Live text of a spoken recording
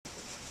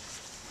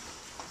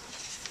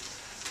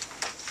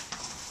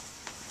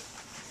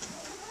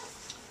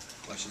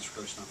questions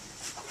for Coach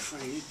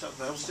Dunphy. You talk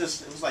about, it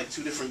was like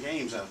two different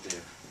games out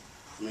there.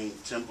 I mean,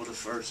 Temple the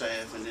first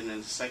half, and then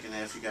in the second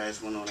half, you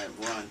guys went on that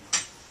run and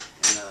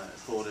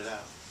pulled it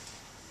out.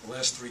 The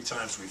last three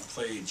times we've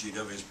played,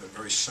 GW has been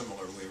very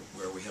similar,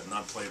 where we have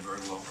not played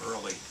very well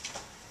early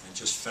and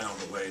just found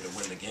a way to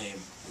win the game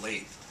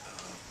late.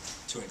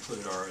 To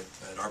include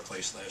at our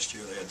place last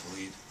year, they had to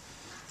lead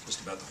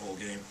just about the whole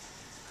game.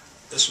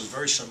 This was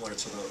very similar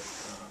to the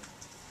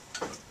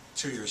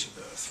 3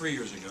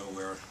 years ago,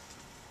 where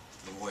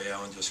LaVoy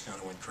Allen just kind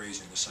of went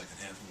crazy in the second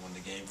half and won the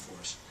game for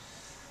us.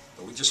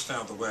 But we just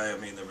found a way. I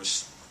mean, there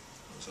was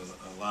a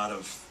lot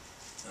of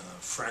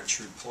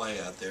fractured play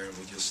out there, and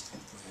we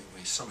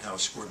somehow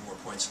scored more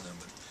points than them.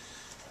 But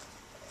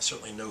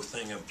certainly no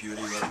thing of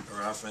beauty.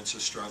 Our offense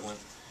is struggling,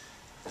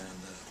 and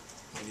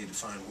we need to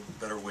find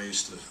better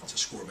ways to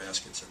score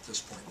baskets at this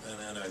point.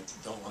 And I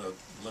don't want to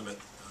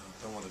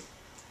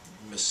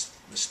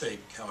mistake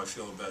how I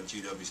feel about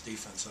GW's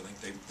defense. I think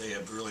they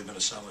have really been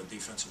a solid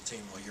defensive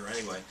team all year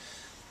anyway,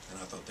 and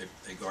I thought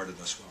they guarded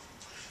us well.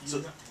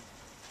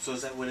 So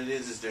is that what it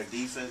is? Is their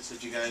defense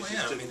that you guys? Well,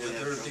 yeah, I mean,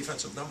 their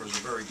defensive numbers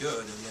are very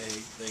good, and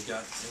they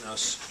got in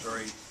us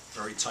very,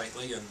 very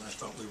tightly, and I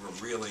thought we were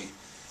really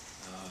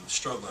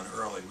struggling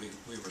early.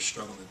 We were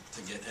struggling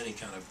to get any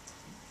kind of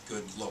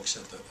good looks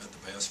at the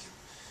basket.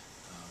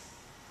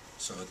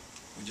 So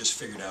we just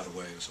figured out a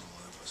way, is all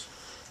that was.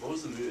 What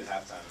was the mood at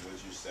halftime? What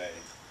did you say?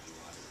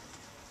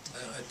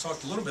 I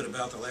talked a little bit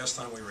about the last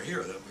time we were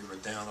here, that we were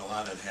down a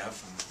lot at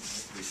half, and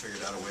we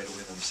figured out a way to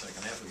win in the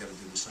second half. We got to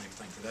do the same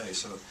thing today.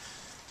 So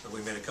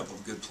we made a couple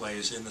of good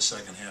plays in the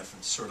second half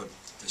and sort of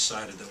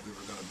decided that we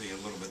were going to be a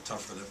little bit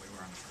tougher than we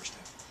were in the first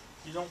half.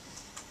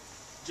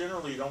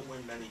 Generally you don't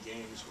win many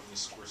games when you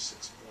score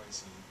 6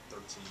 points in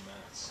 13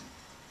 minutes.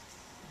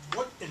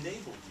 What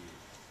enabled you,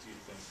 do you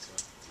think, to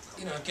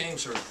come back?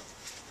 Games are,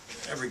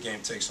 every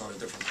game takes on a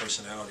different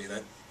personality.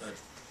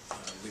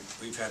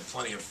 We've had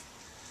plenty of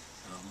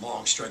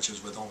long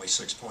stretches with only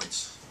 6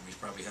 points. We've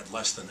probably had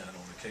less than that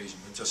on occasion,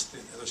 but just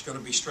there's going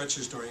to be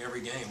stretches during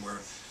every game where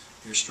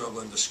you're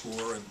struggling to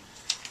score and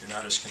you're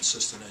not as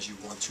consistent as you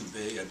want to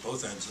be at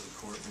both ends of the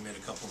court. We made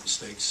a couple of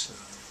mistakes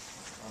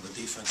on the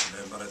defensive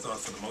end, but I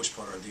thought for the most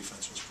part our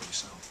defense was pretty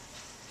sound.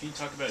 Can you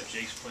talk about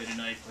Jake's play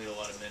tonight? Played a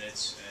lot of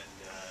minutes and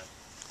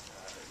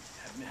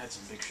had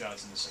some big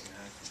shots in the second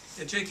half.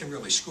 Yeah, Jake can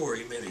really score.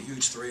 He made a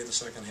huge three in the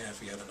second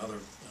half. He had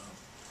another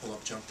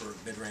pull-up jumper,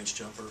 mid-range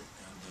jumper,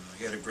 and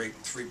he had a great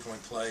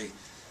three-point play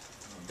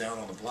down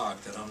on the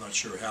block that I'm not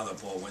sure how that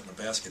ball went in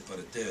the basket, but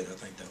it did. I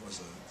think that was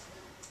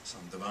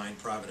some divine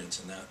providence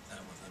in that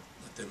one.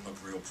 That didn't look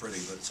real pretty,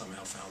 but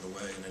somehow found a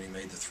way, and then he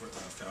made the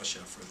foul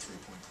shot for a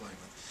three-point play.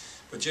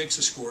 But Jake's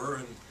a scorer,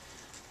 and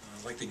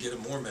I'd like to get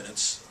him more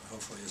minutes.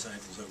 Hopefully his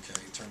ankle's okay.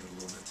 He turned it a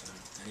little bit today,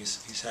 and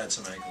he's had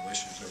some ankle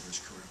issues over his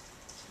career.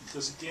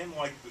 Does a game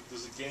like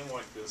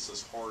this,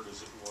 as hard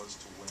as it was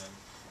to win,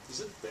 does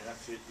it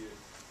benefit you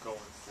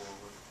going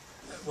forward?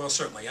 Well,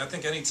 certainly. I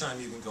think any time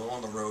you can go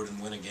on the road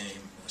and win a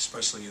game,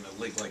 especially in a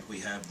league like we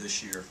have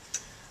this year,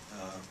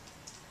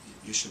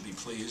 you should be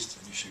pleased,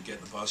 and you should get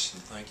in the bus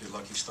and thank your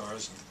lucky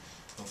stars, and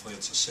hopefully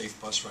it's a safe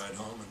bus ride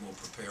home, and we'll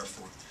prepare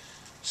for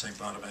St.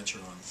 Bonaventure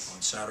on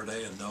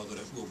Saturday, and know that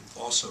it will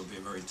also be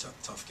a very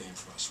tough game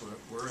for us.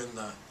 We're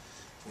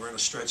in a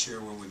stretch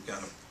here where we've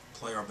got to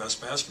play our best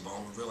basketball,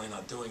 and we're really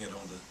not doing it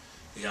on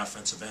the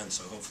offensive end,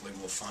 so hopefully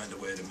we'll find a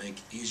way to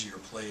make easier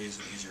plays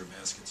and easier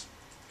baskets.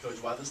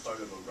 Coach, why the start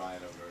of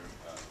O'Brien over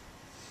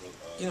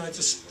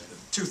just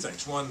two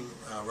things. One,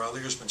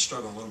 Ralier's been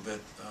struggling a little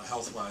bit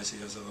health-wise. He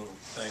has a little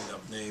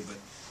banged-up knee, but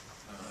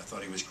I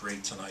thought he was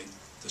great tonight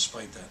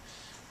despite that.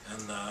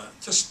 And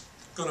just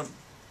going to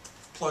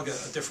plug a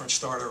different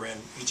starter in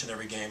each and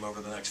every game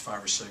over the next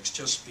 5 or 6,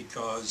 just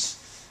because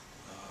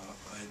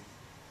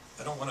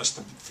I don't want us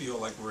to feel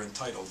like we're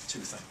entitled to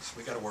things.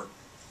 We got to work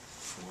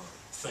for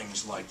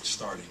things like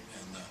starting,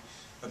 and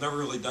I've never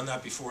really done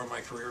that before in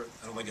my career.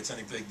 I don't think it's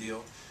any big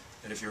deal.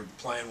 And if you're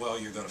playing well,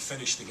 you're going to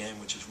finish the game,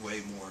 which is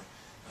way more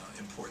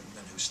important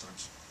than who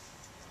starts.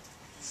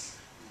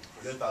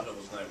 Good foul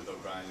doubles tonight with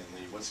O'Brien and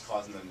Lee. What's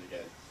causing them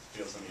to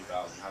feel so many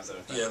fouls, and how's that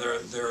affect? Yeah,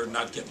 they're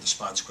not getting the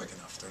spots quick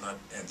enough. They're not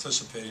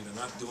anticipating.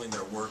 They're not doing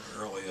their work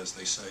early, as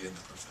they say in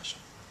the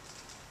profession.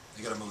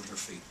 They got to move their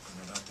feet, and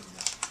they're not doing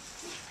that.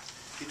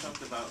 You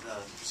talked about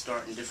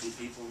starting different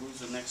people. Who's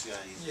the next guy?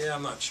 Yeah,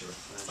 I'm not sure.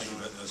 Think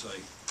of it as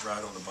I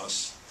ride on the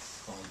bus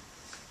home.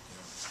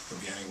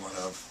 Could be any one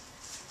of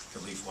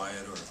Khalif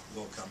Wyatt or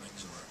Will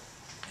Cummings or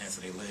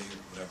Anthony Lee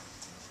or whatever.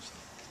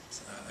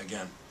 So,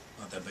 again,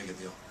 not that big a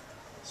deal.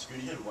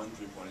 Scooty had 1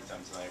 3-point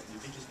attempt tonight. Do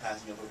you think he's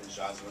passing up open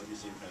shots? What have you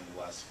seen from him in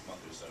the last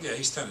month or so? Yeah,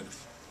 he's tentative.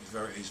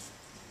 He's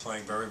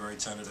playing very, very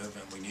tentative,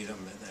 and we need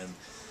him. And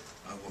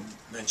I will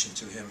mention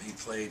to him he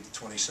played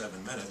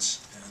 27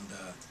 minutes, and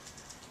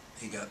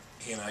he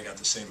and I got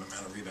the same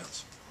amount of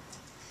rebounds.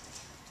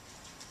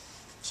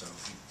 So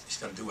he's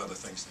got to do other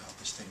things to help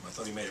his team. I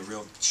thought he made a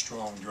real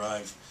strong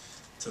drive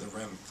to the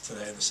rim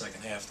today in the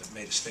second half that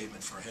made a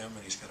statement for him,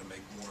 and he's got to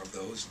make more of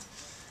those.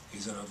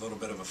 He's in a little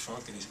bit of a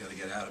funk, and he's got to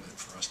get out of it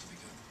for us to be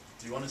good.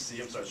 Do you want to see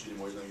him start shooting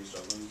more than he's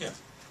struggling? Yeah.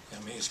 I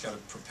mean, he's got to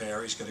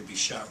prepare, he's got to be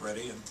shot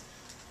ready, and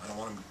I don't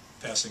want him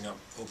passing up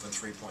open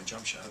three-point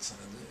jump shots. And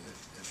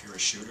if you're a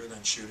shooter,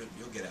 then shoot it,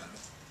 you'll get out of it.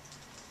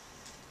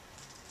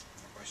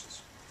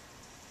 Questions?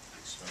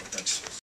 So that's